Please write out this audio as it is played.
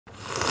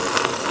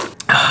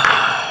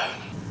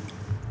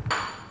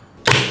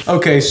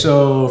Okay,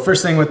 so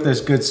first thing with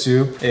this good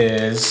soup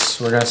is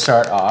we're gonna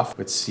start off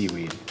with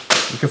seaweed.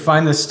 You can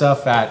find this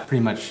stuff at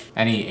pretty much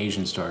any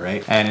Asian store,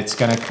 right? And it's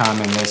gonna come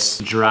in this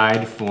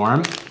dried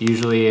form,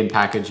 usually in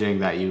packaging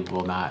that you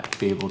will not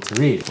be able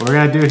to read. What we're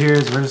gonna do here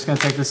is we're just gonna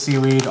take the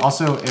seaweed.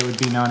 Also, it would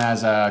be known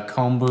as a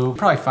kombu.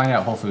 Probably find it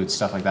at Whole Foods,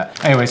 stuff like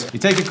that. Anyways, you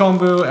take a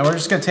kombu and we're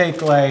just gonna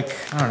take like,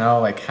 I don't know,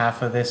 like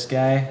half of this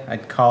guy.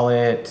 I'd call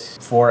it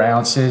 4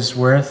 ounces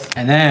worth.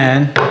 And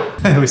then,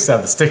 we still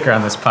have the sticker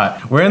on this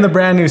pot. We're in the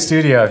brand new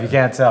studio, if you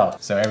can't tell.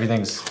 So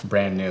everything's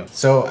brand new.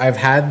 So I've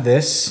had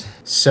this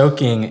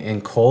soaking in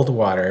cold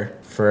water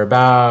for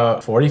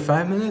about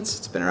 45 minutes.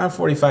 It's been around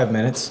 45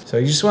 minutes. So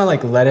you just wanna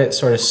like let it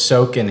sort of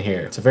soak in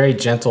here. It's a very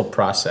gentle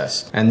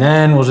process. And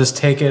then we'll just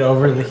take it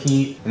over the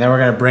heat and then we're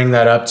gonna bring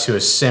that up to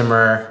a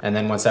simmer. And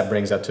then once that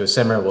brings up to a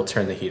simmer, we'll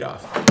turn the heat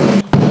off.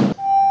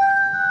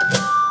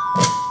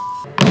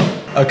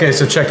 Okay,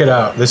 so check it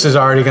out. This is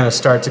already gonna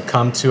start to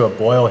come to a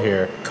boil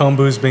here.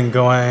 Kombu's been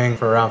going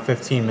for around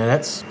 15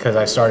 minutes because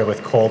I started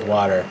with cold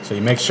water. So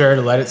you make sure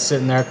to let it sit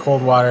in there,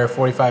 cold water,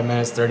 45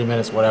 minutes, 30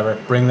 minutes, whatever.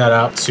 Bring that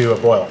up to a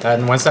boil.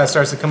 And once that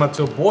starts to come up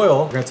to a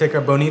boil, we're gonna take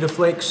our bonito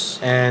flakes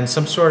and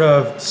some sort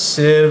of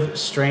sieve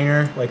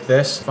strainer like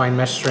this, fine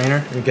mesh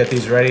strainer. We get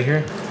these ready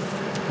here.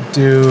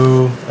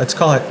 Let's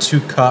call it 2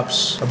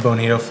 cups of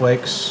bonito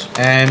flakes.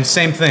 And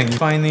same thing, you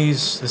find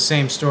these the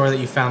same store that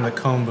you found the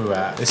kombu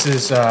at. This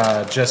is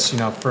just, you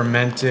know,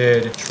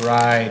 fermented,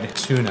 dried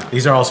tuna.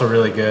 These are also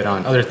really good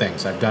on other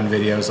things. I've done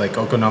videos like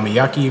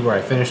okonomiyaki where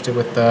I finished it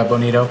with the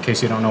bonito, in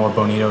case you don't know what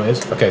bonito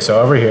is. Okay,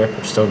 so over here,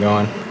 we're still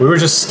going. We were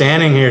just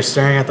standing here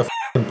staring at the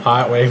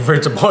pot waiting for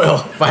it to boil.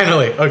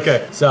 Finally.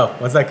 Okay, so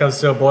once that comes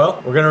to a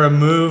boil, we're gonna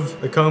remove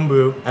the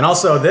kombu. And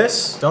also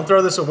this, don't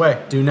throw this away.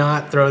 Do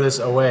not throw this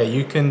away.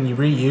 You can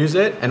reuse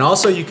it. And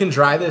also you can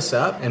dry this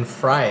up and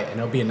fry it and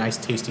it'll be a nice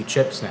tasty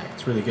chip snack.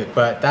 It's really good.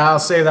 But I'll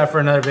save that for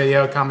another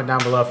video. Comment down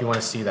below if you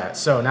wanna see that.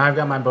 So now I've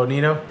got my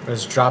bonito.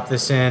 Let's drop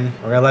this in.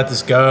 We're gonna let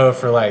this go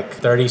for like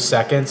 30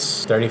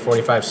 seconds, 30,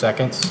 45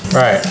 seconds.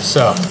 All right,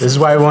 so this is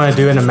why we wanna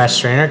do it in a mesh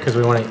strainer because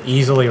we wanna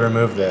easily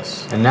remove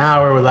this. And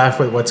now we're left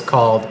with what's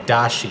called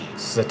Dashi.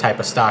 This is a type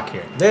of stock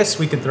here. This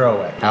we can throw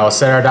away. Now we'll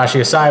set our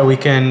dashi aside. We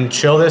can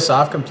chill this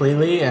off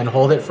completely and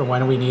hold it for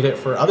when we need it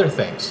for other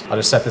things. I'll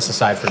just set this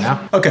aside for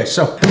now. Okay,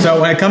 so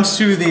when it comes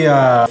to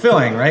the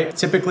filling, right?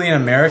 Typically in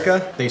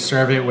America, they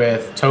serve it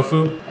with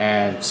tofu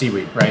and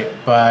seaweed, right?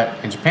 But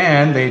in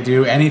Japan, they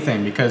do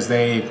anything because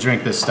they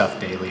drink this stuff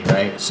daily,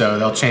 right? So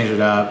they'll change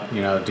it up,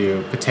 you know,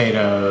 do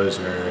potatoes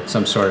or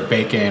some sort of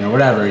bacon or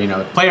whatever, you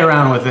know, play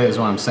around with it is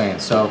what I'm saying.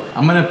 So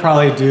I'm gonna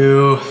probably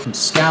do some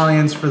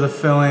scallions for the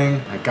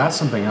filling. I got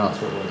something else,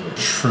 what was it?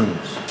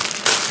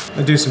 Shrooms.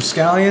 I'll do some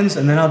scallions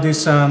and then I'll do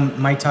some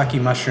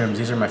maitake mushrooms.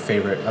 These are my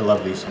favorite, I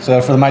love these.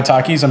 So for the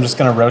maitakes, I'm just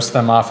gonna roast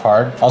them off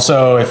hard.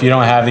 Also, if you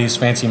don't have these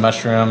fancy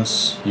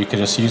mushrooms, you could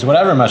just use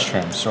whatever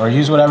mushrooms or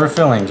use whatever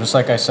filling, just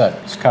like I said.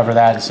 Just cover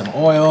that in some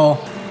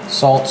oil,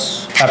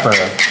 salt, pepper,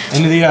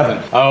 into the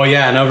oven. Oh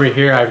yeah, and over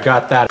here I've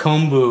got that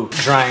kombu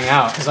drying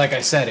out because like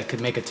I said, it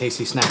could make a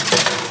tasty snack.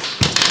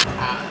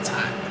 Ah, it's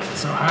hot,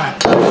 it's so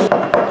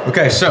hot.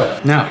 Okay, so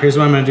now here's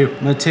what I'm gonna do.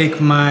 I'm gonna take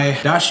my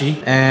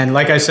dashi, and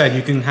like I said,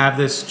 you can have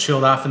this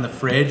chilled off in the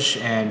fridge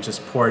and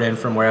just pour it in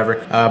from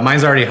wherever.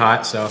 Mine's already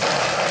hot, so.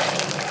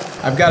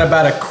 I've got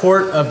about a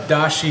quart of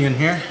dashi in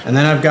here, and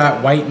then I've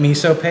got white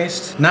miso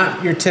paste.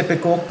 Not your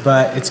typical,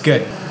 but it's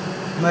good.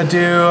 I'm gonna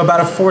do about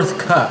a 1/4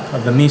 cup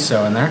of the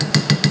miso in there.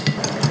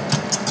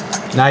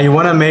 Now you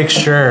wanna make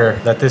sure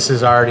that this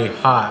is already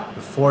hot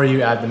before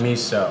you add the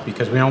miso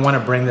because we don't wanna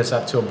bring this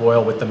up to a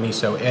boil with the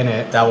miso in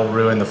it. That will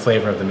ruin the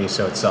flavor of the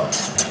miso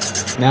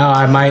itself. Now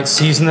I might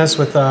season this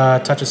with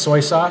a touch of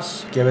soy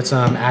sauce, give it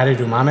some added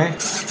umami.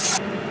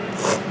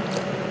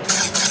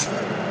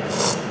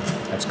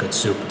 That's good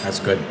soup, that's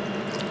good.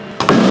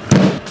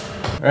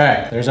 All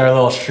right, there's our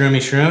little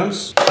shroomy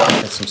shrooms.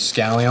 Get some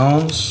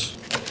scallions.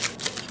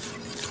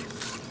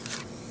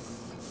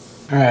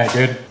 All right,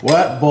 dude.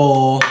 What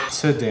bowl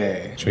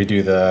today? Should we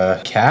do the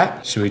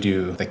cat? Should we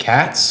do the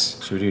cats?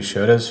 Should we do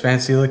Shota's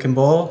fancy looking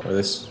bowl or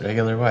this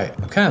regular white?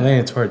 I'm kind of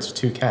leaning towards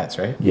 2 cats,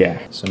 right? Yeah.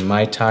 Some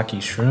maitake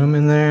shroom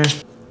in there.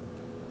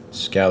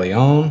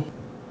 Scallion.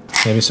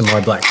 Maybe some more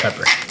black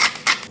pepper.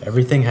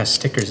 Everything has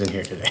stickers in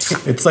here today.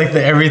 It's like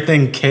the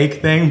everything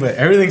cake thing, but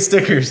everything's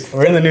stickers.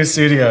 We're in the new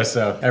studio,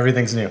 so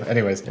everything's new.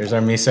 Anyways, there's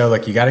our miso.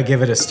 Look, you gotta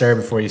give it a stir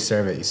before you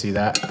serve it. You see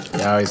that?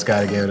 You always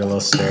gotta give it a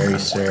little stirry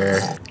stir.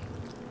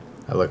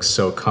 That looks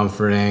so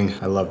comforting.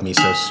 I love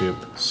miso soup.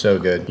 So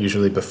good,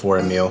 usually before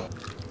a meal.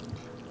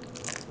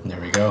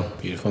 There we go,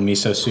 beautiful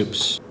miso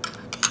soups.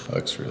 That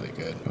looks really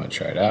good. You wanna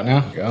try it out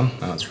now? Here you go,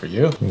 now it's for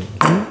you.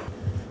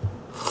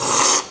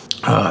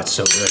 Oh, it's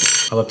so good.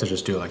 I love to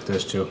just do it like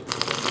this too.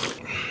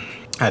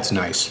 That's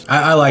nice.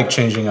 I like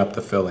changing up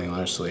the filling,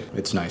 honestly.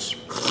 It's nice.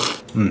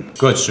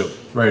 Good soup,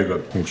 very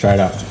good. Here, try it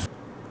out.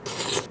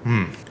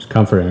 It's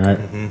comforting, right?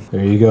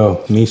 There you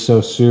go,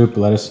 miso soup.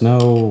 Let us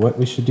know what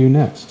we should do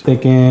next.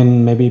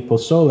 Thinking maybe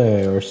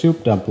pozole or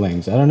soup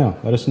dumplings. I don't know,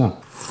 let us know.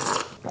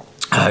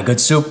 Good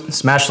soup.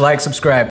 Smash like, subscribe.